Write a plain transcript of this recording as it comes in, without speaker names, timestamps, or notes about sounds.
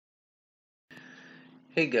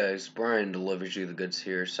Hey guys, Brian delivers you the goods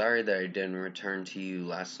here. Sorry that I didn't return to you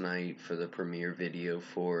last night for the premiere video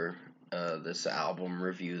for this album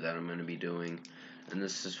review that I'm going to be doing. And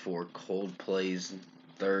this is for Coldplay's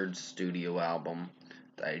third studio album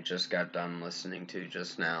that I just got done listening to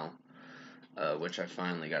just now, which I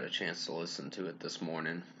finally got a chance to listen to it this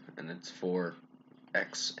morning. And it's for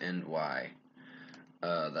X and Y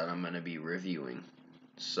that I'm going to be reviewing.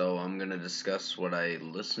 So I'm going to discuss what I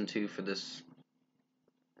listened to for this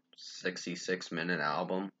 66-minute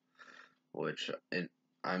album, which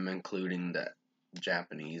I'm including that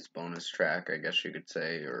Japanese bonus track, I guess you could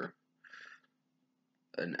say, or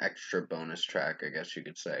an extra bonus track, I guess you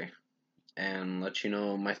could say, and let you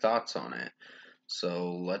know my thoughts on it.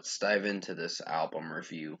 So let's dive into this album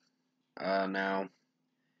review. Now,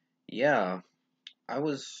 yeah, I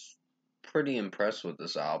was pretty impressed with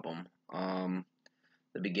this album.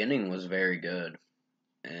 The beginning was very good.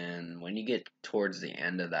 And when you get towards the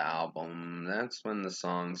end of the album, that's when the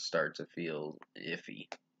songs start to feel iffy.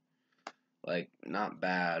 Like, not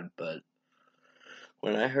bad, but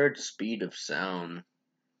when I heard Speed of Sound,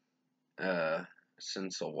 uh,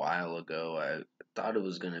 since a while ago, I thought it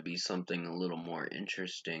was going to be something a little more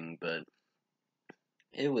interesting, but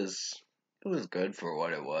it was, it was good for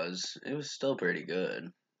what it was. It was still pretty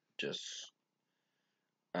good. Just,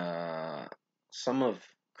 uh, some of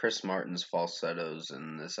Chris Martin's falsettos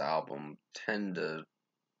in this album tend to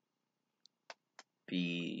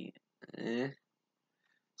be,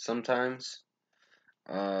 sometimes.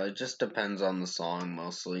 It just depends on the song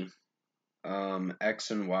mostly. X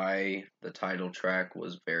and Y, the title track,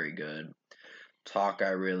 was very good. Talk, I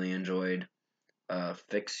really enjoyed.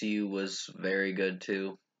 Fix You was very good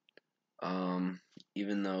too. Um,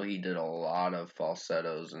 Even though he did a lot of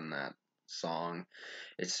falsettos in that song,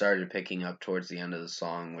 it started picking up towards the end of the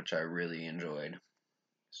song, which I really enjoyed.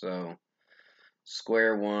 So,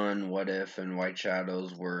 Square One, What If, and White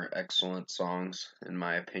Shadows were excellent songs, in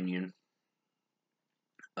my opinion.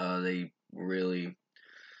 They really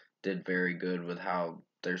did very good with how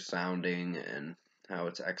they're sounding and how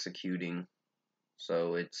it's executing.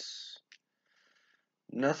 So it's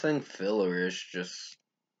nothing fillerish, just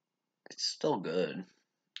it's still good.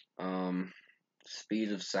 Um,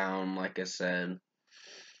 Speed of Sound, like I said,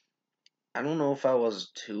 I don't know if I was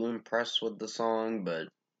too impressed with the song, but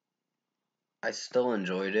I still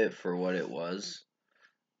enjoyed it for what it was.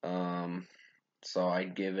 Um, so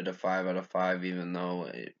I'd give it a 5 out of 5, even though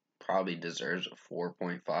it probably deserves a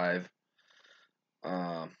 4.5.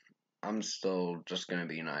 Um, I'm still just gonna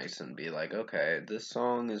be nice and be like, okay, this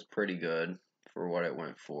song is pretty good for what it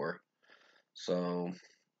went for. So,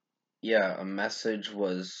 yeah, A Message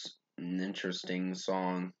was an interesting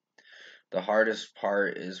song. The hardest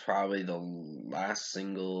part is probably the last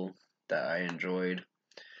single that I enjoyed.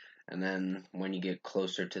 And then when you get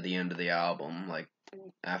closer to the end of the album, like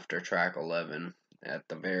after track 11, at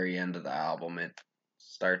the very end of the album, it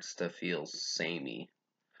starts to feel samey,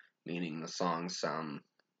 meaning the songs sound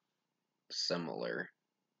similar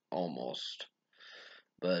almost.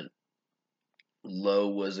 But Low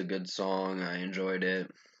was a good song. I enjoyed it.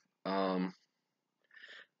 Um,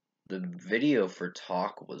 the video for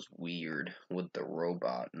Talk was weird with the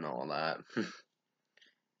robot and all that.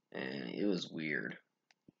 And it was weird.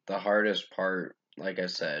 The hardest part, like I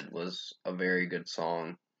said, was a very good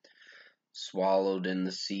song. Swallowed in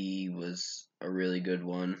the Sea was a really good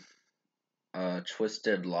one.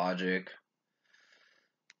 Twisted Logic,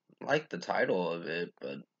 like the title of it,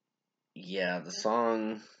 but yeah, the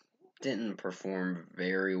song didn't perform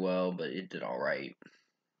very well, but it did alright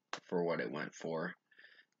for what it went for.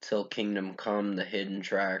 Till Kingdom Come, the hidden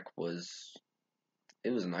track it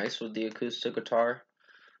was nice with the acoustic guitar,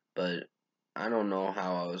 but I don't know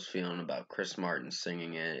how I was feeling about Chris Martin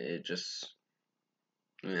singing it. It just,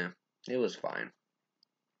 yeah, it was fine.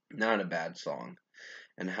 Not a bad song.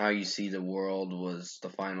 And How You See the World was the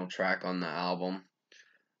final track on the album,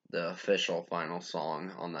 the official final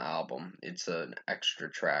song on the album. It's an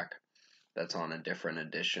extra track that's on a different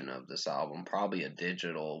edition of this album, probably a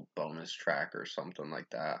digital bonus track or something like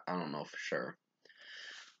that. I don't know for sure.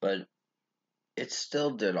 But it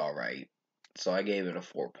still did alright. So I gave it a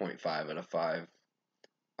 4.5 out of 5.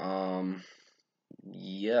 Um,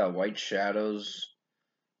 yeah, White Shadows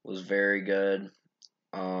was very good.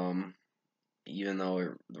 Um, Even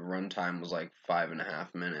though the runtime was like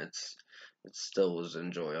 5.5 minutes, it still was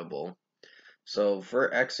enjoyable. So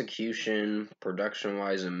for execution, production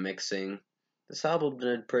wise, and mixing, this album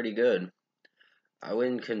did pretty good. I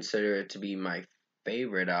wouldn't consider it to be my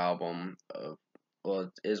favorite album of, well,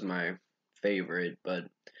 it is my favorite, but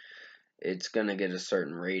it's gonna get a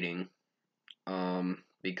certain rating.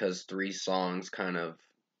 because 3 songs kind of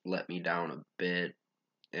let me down a bit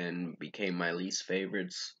and became my least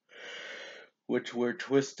favorites, which were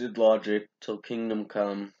Twisted Logic, Till Kingdom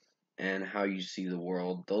Come, and How You See the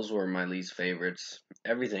World. Those were my least favorites.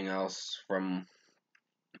 Everything else from,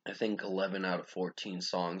 I think, 11 out of 14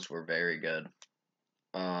 songs were very good,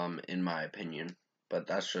 in my opinion. But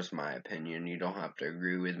that's just my opinion. You don't have to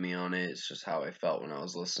agree with me on it. It's just how I felt when I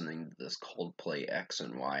was listening to this Coldplay X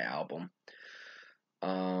and Y album.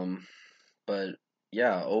 But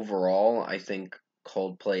yeah, overall, I think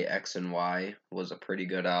Coldplay X and Y was a pretty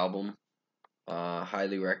good album.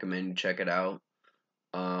 Highly recommend you check it out.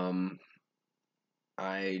 Um,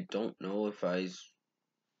 I don't know if I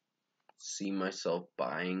see myself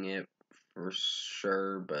buying it for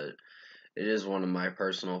sure, but it is one of my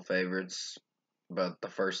personal favorites. But the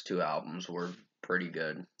first 2 albums were pretty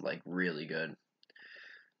good, like really good.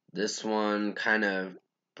 This one kind of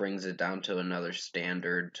brings it down to another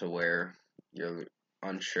standard to where you're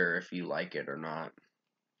unsure if you like it or not.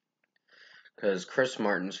 Because Chris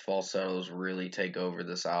Martin's falsettos really take over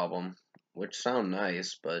this album, which sound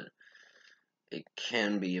nice, but it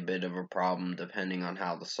can be a bit of a problem depending on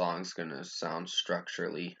how the song's gonna sound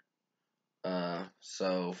structurally.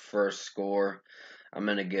 So first score, I'm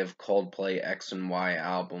gonna give Coldplay X and Y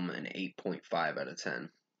album an 8.5 out of 10.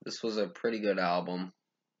 This was a pretty good album.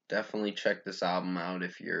 Definitely check this album out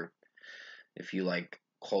if you like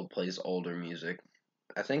Coldplay's older music.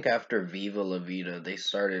 I think after Viva La Vida, they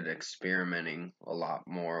started experimenting a lot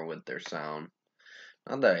more with their sound.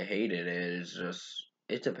 Not that I hated it, it's just,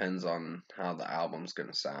 it depends on how the album's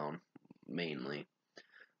gonna sound, mainly.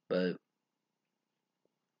 But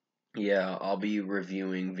yeah, I'll be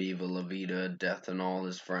reviewing Viva La Vida, Death and All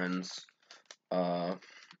His Friends, uh,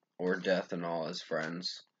 or Death and All His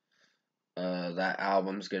Friends. That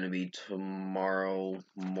album's gonna be tomorrow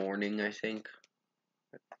morning, I think,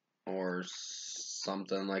 or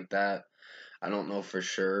something like that. I don't know for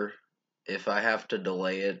sure. If I have to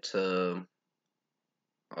delay it to,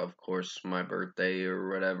 of course, my birthday or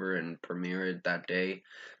whatever and premiere it that day,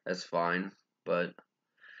 that's fine. But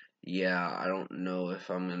yeah, I don't know if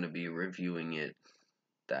I'm going to be reviewing it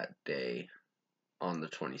that day on the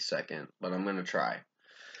 22nd, but I'm going to try.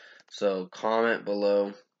 So comment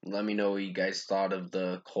below. Let me know what you guys thought of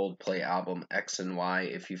the Coldplay album X and Y,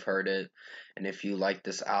 if you've heard it. And if you like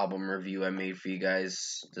this album review I made for you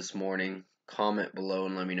guys this morning, comment below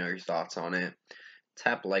and let me know your thoughts on it.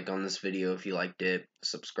 Tap like on this video if you liked it.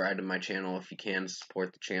 Subscribe to my channel if you can to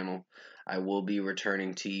support the channel. I will be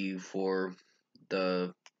returning to you for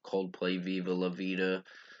the Coldplay Viva La Vida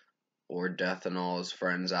or Death and All His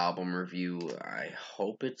Friends album review. I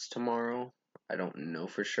hope it's tomorrow. I don't know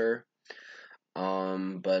for sure.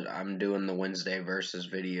 But I'm doing the Wednesday versus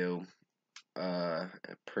video,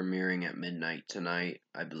 premiering at midnight tonight,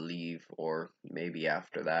 I believe, or maybe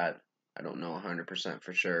after that. I don't know 100%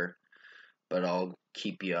 for sure, but I'll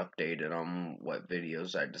keep you updated on what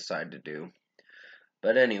videos I decide to do.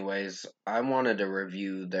 But anyways, I wanted to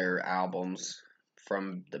review their albums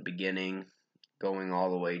from the beginning, going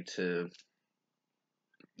all the way to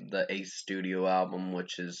the 8th studio album,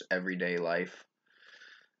 which is Everyday Life.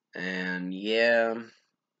 And yeah,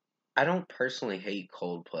 I don't personally hate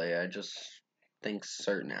Coldplay. I just think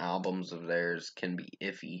certain albums of theirs can be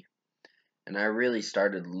iffy. And I really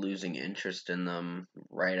started losing interest in them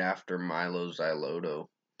right after Milo Xyloto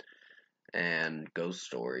and Ghost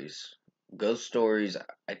Stories. Ghost Stories,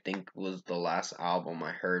 I think, was the last album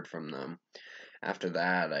I heard from them. After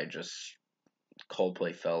that,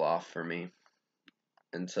 Coldplay fell off for me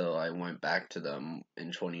until I went back to them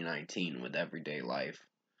in 2019 with Everyday Life.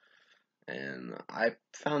 And I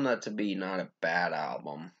found that to be not a bad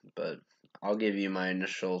album, but I'll give you my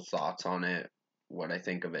initial thoughts on it, what I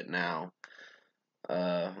think of it now,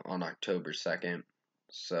 on October 2nd.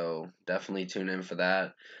 So definitely tune in for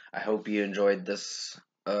that. I hope you enjoyed this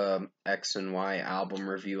X and Y album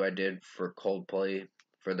review I did for Coldplay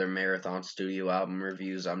for their marathon studio album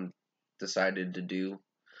reviews I'm decided to do.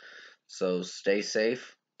 So stay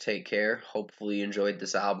safe, take care. Hopefully you enjoyed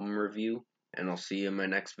this album review, and I'll see you in my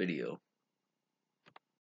next video.